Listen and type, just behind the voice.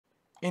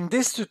In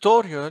this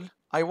tutorial,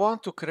 I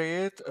want to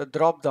create a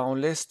drop-down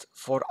list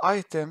for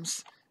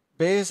items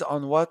based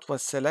on what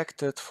was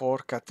selected for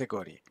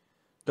category.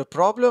 The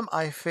problem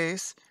I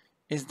face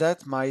is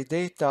that my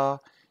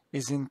data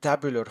is in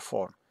tabular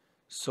form.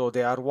 So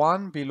they are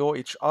one below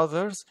each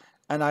others,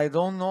 and I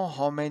don't know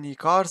how many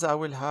cars I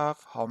will have,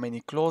 how many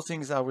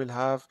closings I will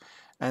have,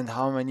 and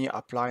how many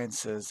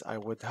appliances I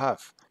would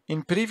have.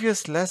 In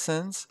previous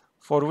lessons,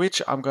 for which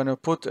I'm going to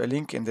put a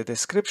link in the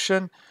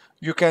description,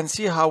 you can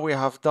see how we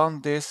have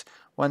done this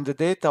when the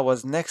data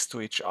was next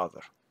to each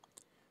other.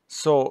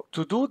 So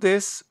to do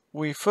this,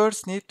 we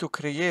first need to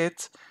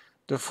create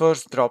the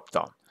first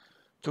dropdown.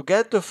 To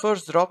get the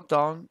first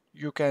dropdown,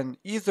 you can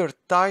either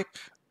type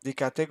the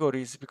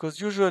categories, because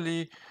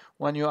usually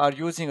when you are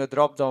using a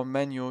dropdown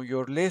menu,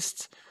 your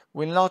list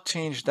will not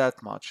change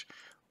that much.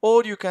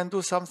 Or you can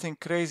do something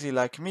crazy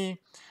like me,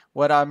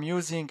 where I'm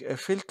using a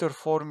filter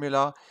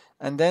formula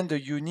and then the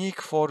unique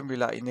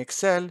formula in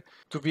Excel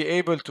to be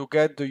able to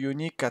get the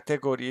unique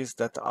categories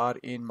that are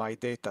in my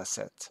data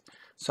set.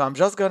 So I'm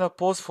just gonna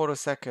pause for a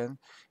second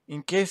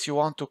in case you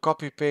want to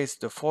copy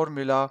paste the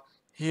formula.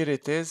 Here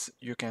it is.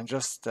 You can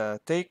just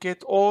take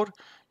it, or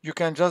you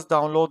can just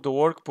download the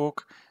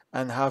workbook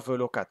and have a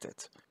look at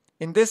it.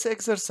 In this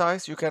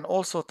exercise, you can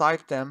also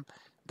type them.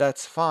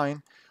 That's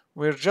fine.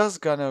 We're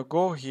just gonna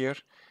go here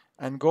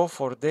and go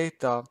for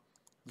data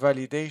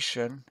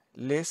validation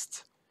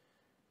list,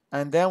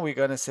 and then we're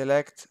gonna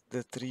select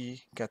the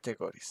 3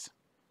 categories.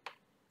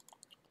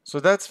 So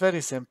that's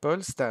very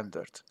simple,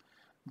 standard.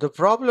 The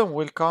problem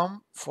will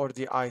come for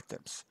the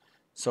items.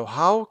 So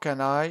how can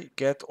I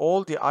get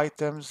all the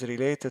items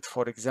related,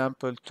 for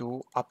example,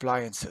 to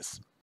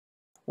appliances?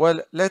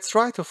 Well, let's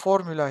write a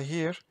formula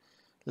here.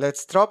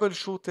 Let's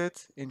troubleshoot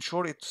it,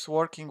 ensure it's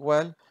working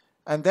well,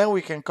 and then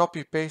we can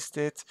copy paste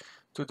it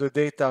to the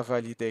data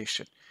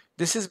validation.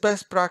 This is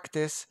best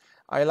practice.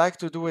 I like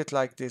to do it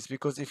like this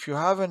because if you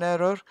have an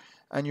error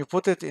and you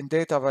put it in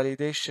data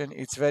validation,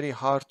 it's very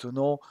hard to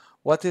know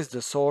what is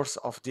the source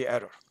of the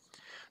error.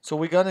 So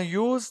we're going to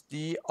use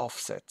the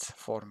offset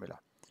formula.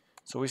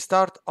 So we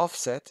start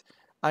offset.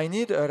 I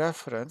need a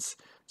reference,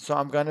 so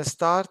I'm going to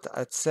start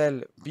at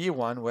cell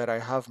B1 where I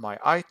have my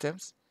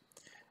items,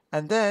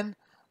 and then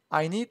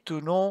I need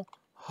to know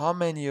how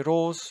many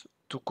rows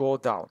to go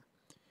down.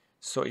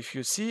 So if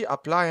you see,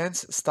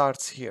 appliance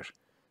starts here.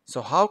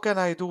 So how can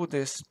I do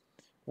this?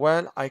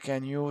 Well, I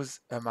can use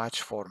a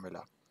match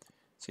formula.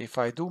 So if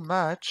I do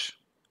match,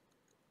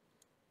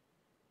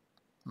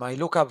 my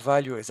lookup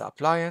value is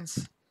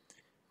appliance,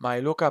 my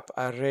lookup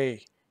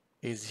array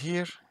is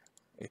here,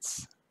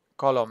 it's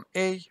column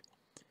A,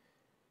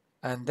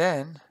 and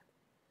then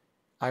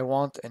I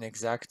want an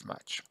exact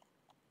match.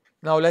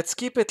 Now let's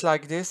keep it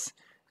like this,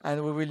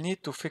 and we will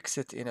need to fix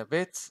it in a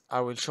bit.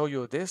 I will show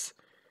you this,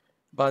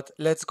 but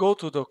let's go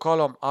to the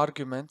column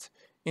argument.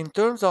 In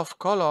terms of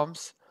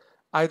columns,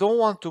 I don't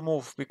want to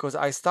move because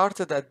I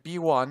started at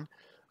B1.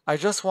 I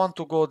just want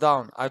to go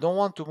down. I don't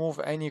want to move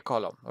any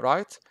column,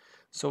 right?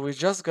 So we're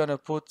just gonna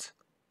put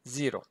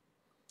 0.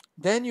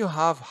 Then you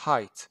have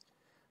height.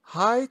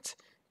 Height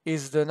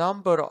is the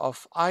number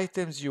of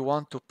items you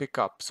want to pick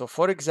up. So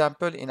for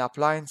example, in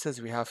appliances,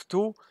 we have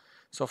 2.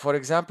 So for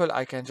example,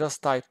 I can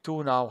just type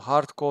 2 now,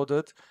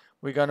 hard-coded.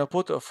 We're gonna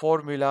put a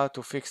formula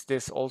to fix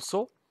this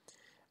also.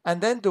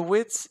 And then the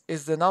width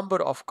is the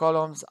number of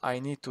columns I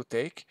need to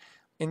take.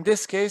 In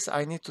this case,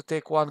 I need to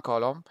take 1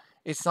 column.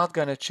 It's not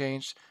gonna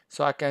change,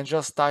 so I can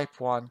just type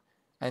 1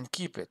 and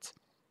keep it.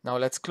 Now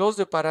let's close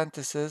the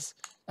parentheses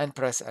and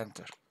press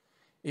enter.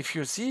 If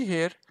you see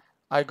here,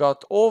 I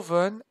got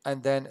oven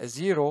and then a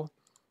 0.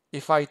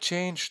 If I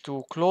change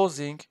to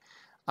closing,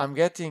 I'm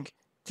getting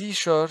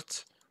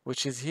t-shirt,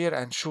 which is here,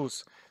 and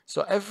shoes.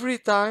 So every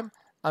time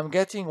I'm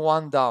getting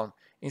 1 down.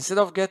 Instead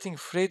of getting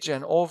fridge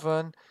and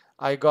oven,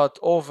 I got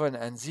oven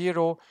and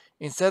 0.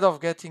 Instead of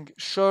getting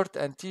shirt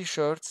and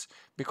t-shirts,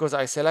 because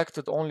I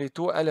selected only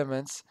 2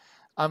 elements,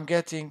 I'm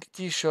getting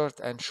t-shirt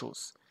and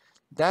shoes.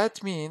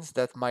 That means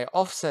that my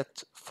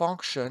offset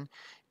function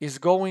is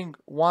going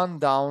 1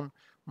 down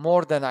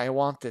more than I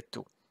wanted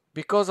to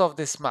because of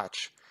this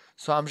match.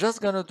 So I'm just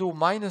gonna do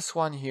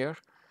 -1 here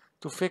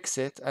to fix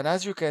it, and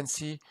as you can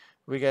see,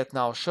 we get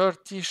now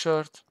shirt,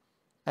 t-shirt,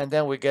 and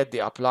then we get the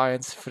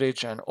appliance,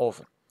 fridge, and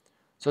oven.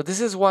 So this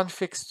is one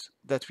fix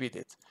that we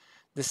did.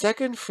 The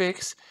second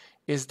fix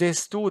is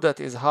this 2 that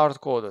is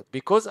hard-coded.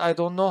 Because I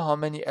don't know how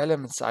many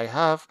elements I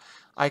have,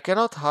 I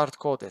cannot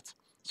hard-code it.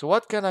 So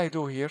what can I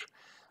do here?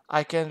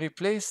 I can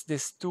replace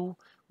this 2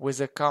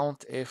 with a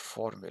COUNTIF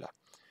formula.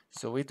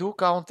 So we do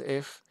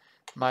COUNTIF,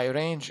 my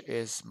range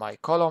is my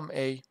column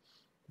A,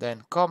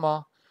 then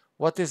comma,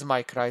 what is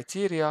my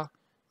criteria?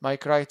 My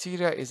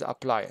criteria is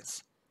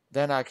appliance.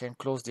 Then I can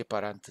close the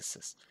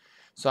parentheses.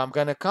 So I'm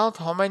going to count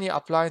how many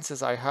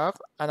appliances I have,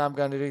 and I'm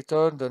going to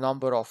return the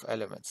number of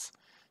elements.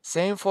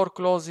 Same for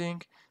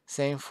closing,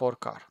 same for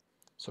car.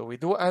 So we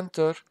do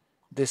enter.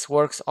 This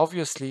works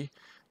obviously,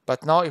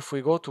 but now if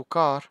we go to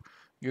car,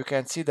 you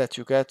can see that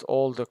you get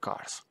all the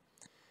cars.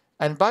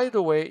 And by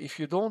the way, if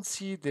you don't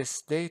see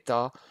this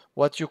data,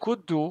 what you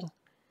could do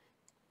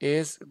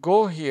is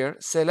go here,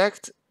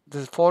 select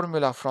the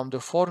formula from the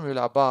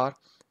formula bar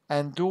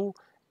and do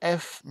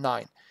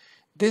F9.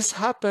 This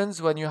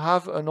happens when you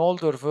have an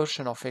older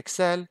version of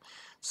Excel,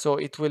 so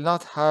it will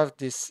not have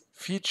this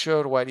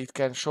feature where it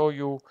can show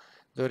you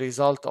the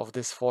result of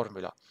this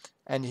formula.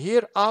 And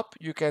here up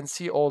you can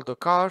see all the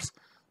cars.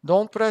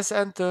 Don't press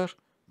enter,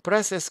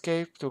 press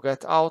escape to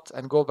get out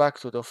and go back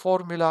to the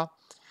formula.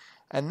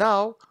 And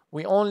now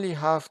we only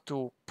have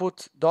to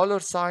put dollar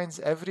signs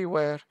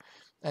everywhere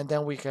and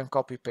then we can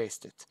copy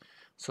paste it.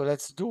 So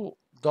let's do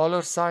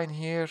dollar sign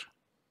here,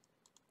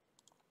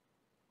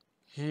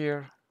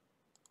 here,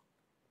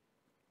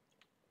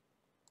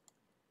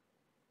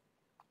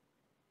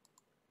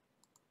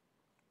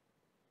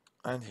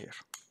 and here.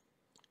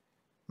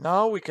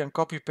 Now we can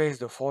copy paste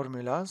the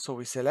formula. So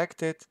we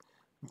select it,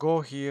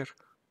 go here,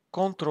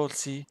 Control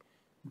C,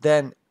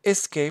 then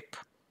escape.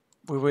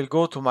 We will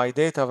go to my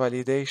data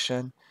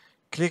validation,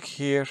 click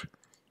here,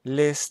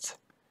 list,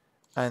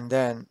 and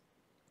then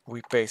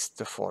we paste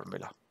the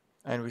formula.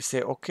 And we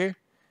say OK.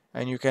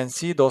 And you can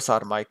see those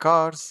are my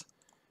cars.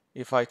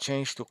 If I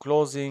change to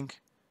closing,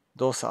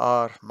 those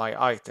are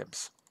my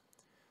items.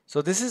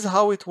 So this is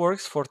how it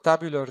works for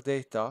tabular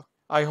data.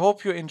 I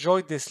hope you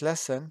enjoyed this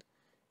lesson.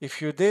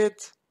 If you did,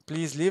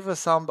 please leave a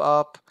thumb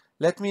up.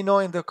 Let me know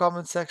in the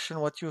comment section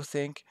what you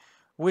think,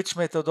 which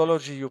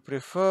methodology you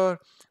prefer,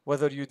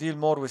 whether you deal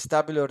more with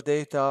tabular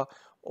data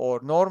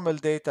or normal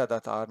data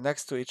that are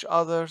next to each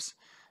others.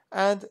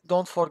 And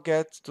don't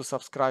forget to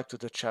subscribe to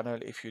the channel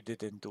if you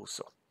didn't do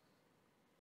so.